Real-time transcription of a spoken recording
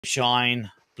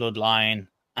Shine, Bloodline,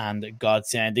 and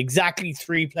Godsend. Exactly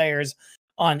 3 players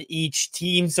on each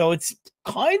team, so it's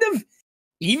kind of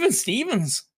even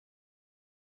Stevens.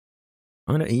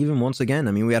 I know, even once again.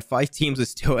 I mean, we had 5 teams with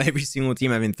still every single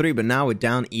team having 3, but now we're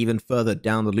down even further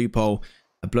down the loophole.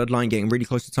 A Bloodline getting really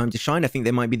close to time to shine. I think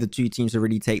they might be the 2 teams to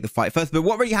really take the fight first. But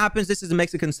what really happens, this is a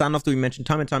Mexican standoff that we mentioned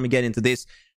time and time again into this.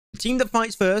 The team that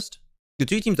fights first, the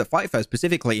 2 teams that fight first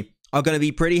specifically, are going to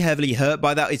be pretty heavily hurt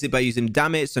by that. Is it by using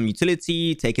damage, some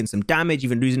utility, taking some damage,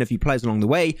 even losing a few players along the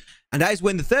way? And that is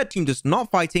when the 3rd team just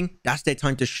not fighting, that's their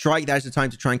time to strike. That is the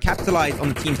time to try and capitalize on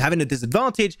the teams having a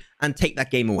disadvantage and take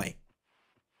that game away.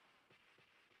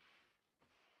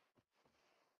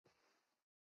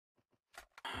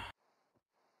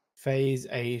 Phase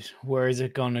 8. Where is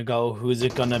it going to go? Who's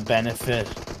it going to benefit?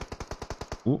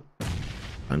 Ooh.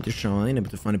 Time to shine. Able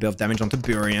to find a bit of damage onto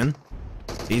Burian.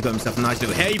 He's got himself a nice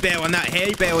little hay bale, and that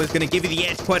hay bale is going to give you the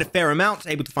edge quite a fair amount.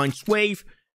 Able to find Swave.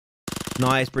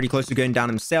 Nice, pretty close to going down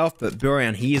himself, but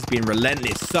Burian, he has been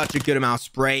relentless. Such a good amount of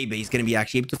spray, but he's going to be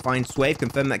actually able to find Swave,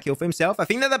 confirm that kill for himself. I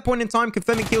think at that point in time,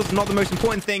 confirming kills is not the most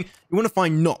important thing. You want to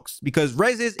find knocks, because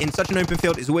reses in such an open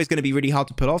field is always going to be really hard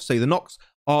to pull off, so the knocks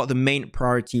are the main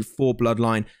priority for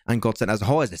Bloodline and Godsend as a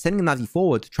whole, as they're sending Navi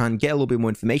forward to try and get a little bit more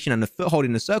information, and a foothold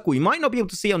in the circle you might not be able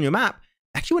to see on your map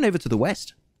actually went over to the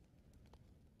west.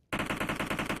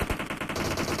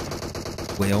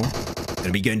 Will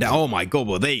gonna be going down. Oh my god,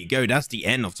 well there you go, that's the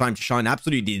end of time to shine.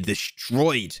 Absolutely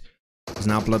destroyed. There's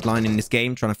now Bloodline in this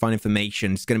game trying to find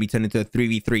information. It's going to be turned into a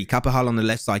 3v3. Kapahala on the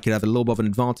left side could have a little bit of an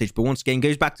advantage, but once again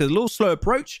goes back to a little slow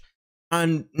approach,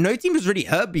 and no team was really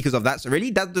hurt because of that. So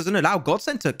really that doesn't allow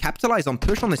Godsend to capitalize on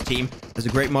push on this team, as a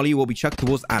great molly will be chucked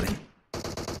towards Allin.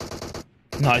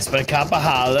 Nice by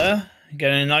Kapahala.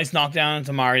 Getting a nice knockdown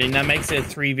into Martin. That makes it a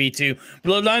 3v2.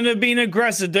 Bloodline have been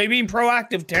aggressive. They've been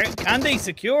proactive. Can they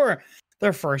secure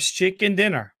their first chicken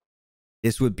dinner?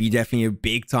 This would be definitely a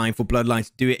big time for Bloodline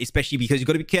to do it, especially because you've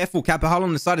got to be careful. Kapahala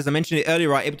on the side, as I mentioned it earlier,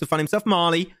 right, able to find himself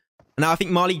Marley. And now I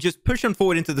think Marley just push him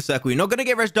forward into the circle. You're not going to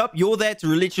get rested up. You're there to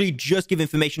literally just give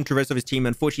information to the rest of his team.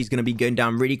 Unfortunately, he's going to be going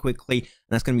down really quickly. And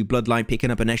that's going to be Bloodline picking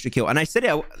up an extra kill. And I said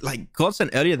it, like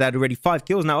Godsend earlier, they had already 5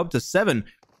 kills, now up to 7.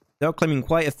 They're claiming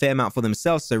quite a fair amount for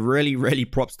themselves, so really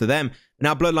props to them.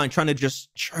 Now Bloodline trying to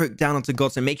just choke down onto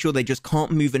Godsend, make sure they just can't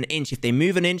move an inch. If they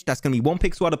move an inch, that's going to be 1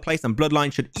 pixel out of place, and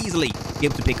Bloodline should easily be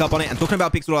able to pick up on it. And talking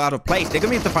about pixel out of place, they're going to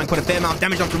be able to find quite a fair amount of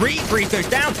damage onto Reese. Reese goes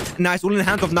down. Nice, all in the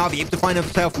hands of Navi, able to find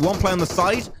himself 1 play on the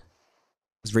side.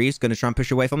 As Reese going to try and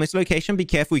push away from this location. Be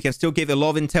careful, you can still give a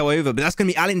lot of intel over, but that's going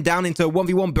to be Allin down into a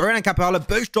 1v1. Burian and Kapahala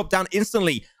both drop down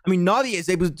instantly. I mean, Navi has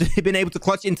been able to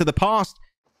clutch into the past.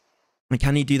 And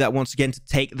can he do that once again to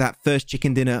take that first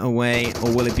chicken dinner away?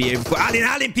 Or will it be over for Allin?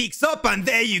 Allin peeks up, and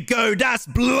there you go. That's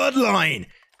Bloodline.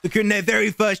 Securing their very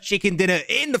first chicken dinner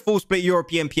in the full split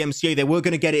European PMCO. They were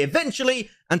going to get it eventually,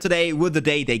 and today was the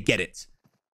day they get it.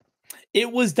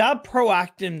 It was that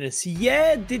proactiveness.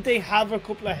 Yeah, did they have a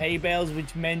couple of hay bales,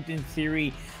 which meant in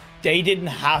theory they didn't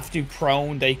have to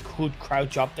prone. They could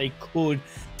crouch up. They could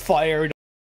fire